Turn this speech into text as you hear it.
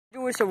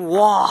doing some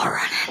wall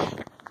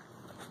running.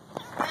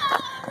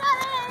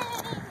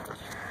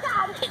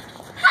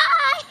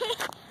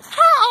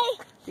 Hi!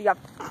 You got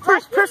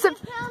first person.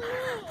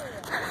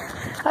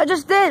 I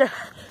just did.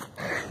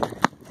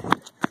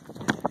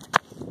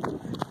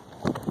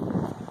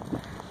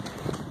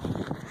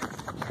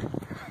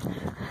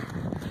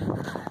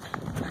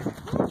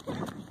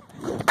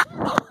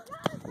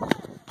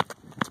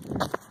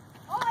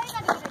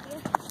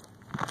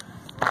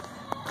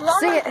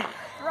 Sing it.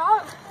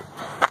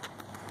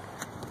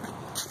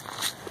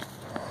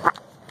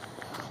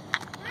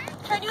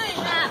 Try doing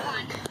that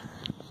one.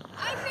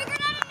 I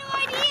figured out a new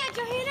idea,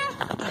 Johanna.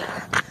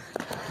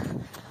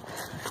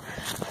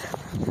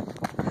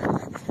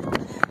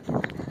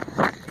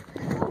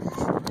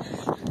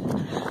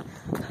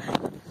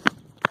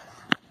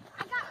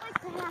 I got like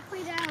to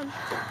halfway down.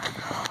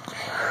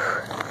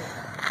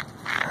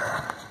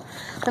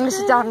 Let me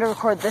sit down to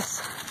record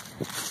this.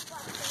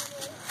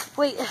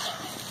 Wait.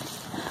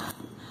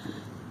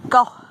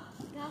 Go.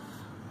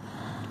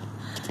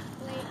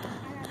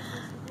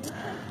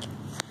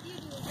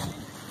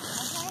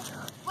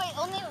 Wait,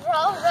 only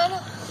run.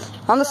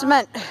 On the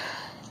cement.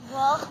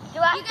 Well, do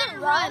I have to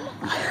run?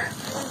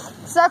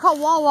 It's not called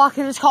wall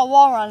walking, it's called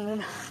wall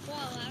running.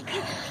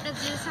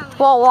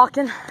 Wall Wall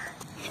walking.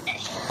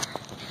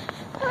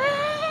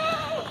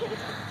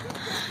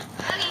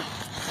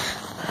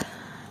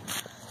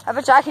 I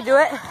bet you I could do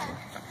it.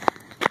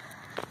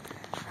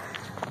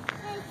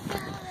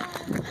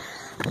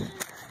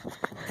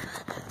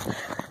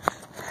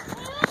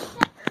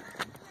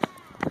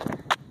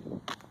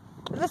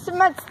 The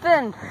cement's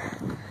thin.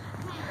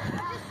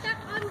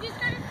 I'm just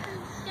gonna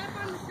step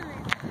on the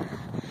cement.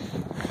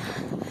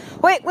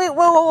 Wait,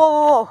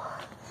 whoa.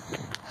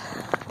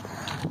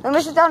 Let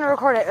me sit down and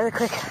record it really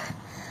quick.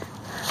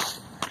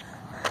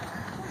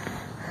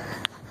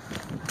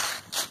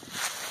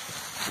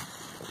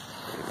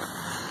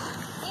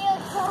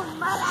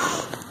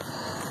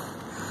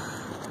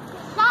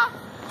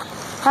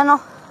 I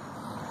know.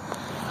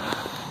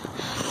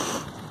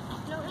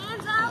 No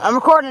hands out. I'm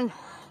recording.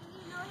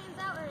 No hands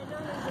out or no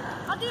hands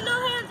out. I'll do no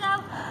hands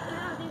out and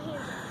I'll do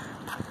hands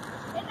out.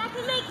 If I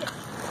can make it.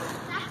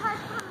 That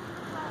part's coming.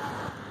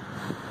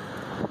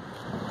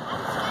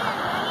 I'm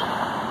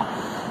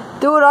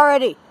scared, Do it already.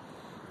 ready?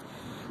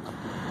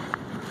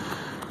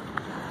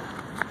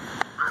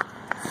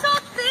 So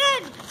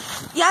thin.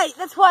 Yeah,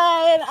 that's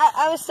why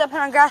I was stepping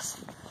on grass.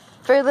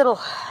 Very little.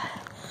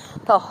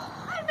 Oh.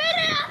 I made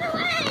it out of the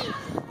way.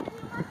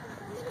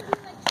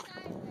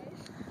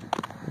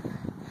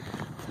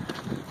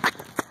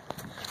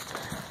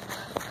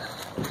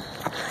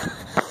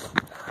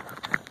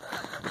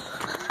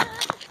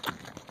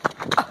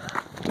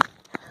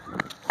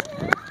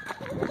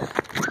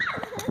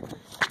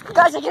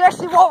 Guys, I can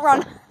actually wall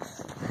run. Oh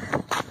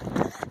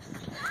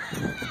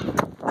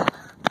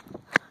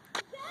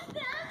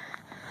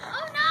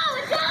no,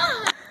 it's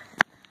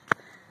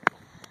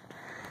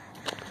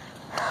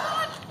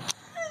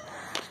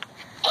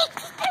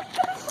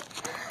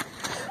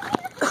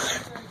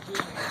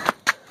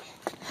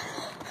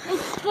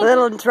on!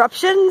 Little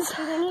interruptions.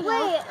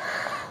 Wait.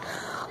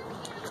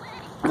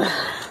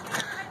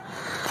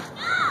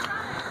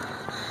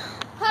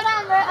 Hold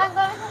on, I'm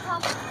going to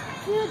help.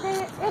 Dude,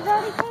 it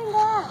already came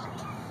back.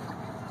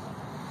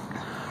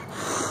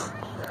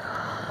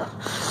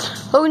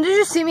 Logan, did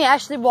you see me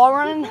actually wall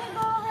running? You can't go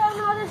over on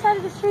the other side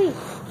of the street.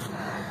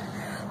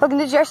 Logan,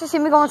 did you actually see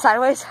me going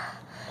sideways?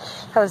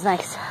 That was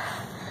nice.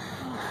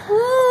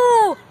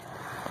 Ooh!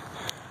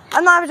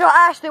 I'm not sure,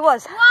 I actually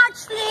was.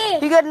 Watch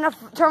this. You get enough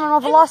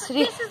terminal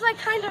velocity. This is like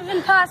kind of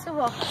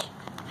impossible.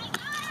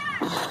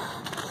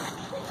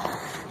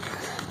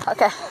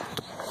 Okay.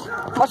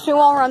 Watch me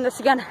wall run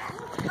this again.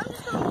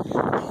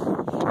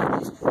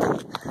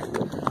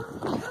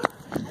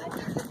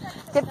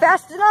 Get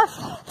fast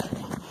enough.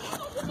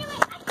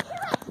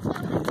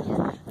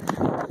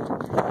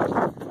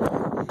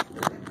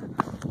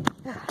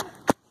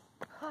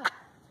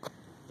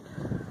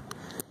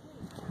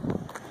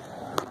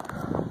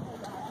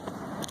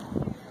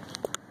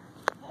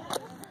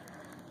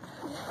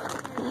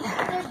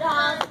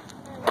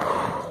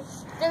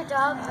 They're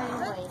dogs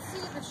anyways. Let's see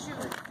the shoe.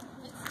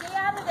 Stay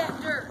out of that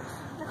dirt.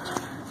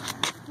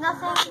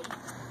 Nothing.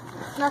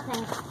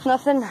 Nothing.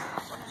 Nothing. Did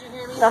you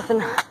hear me?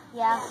 Nothing.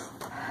 Yeah.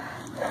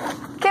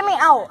 Get me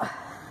out.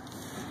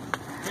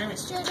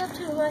 Straight up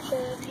to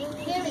Russia.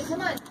 Tammy,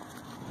 come on.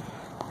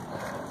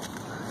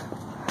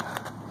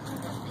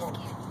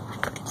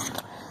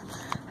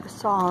 I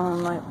saw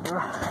him like.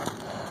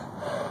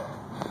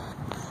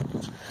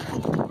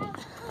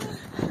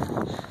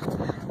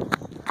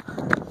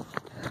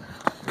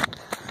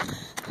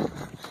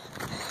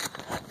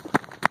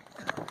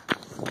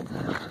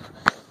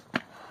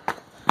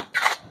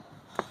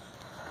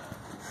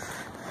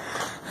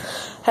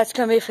 That's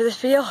gonna be it for this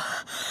video.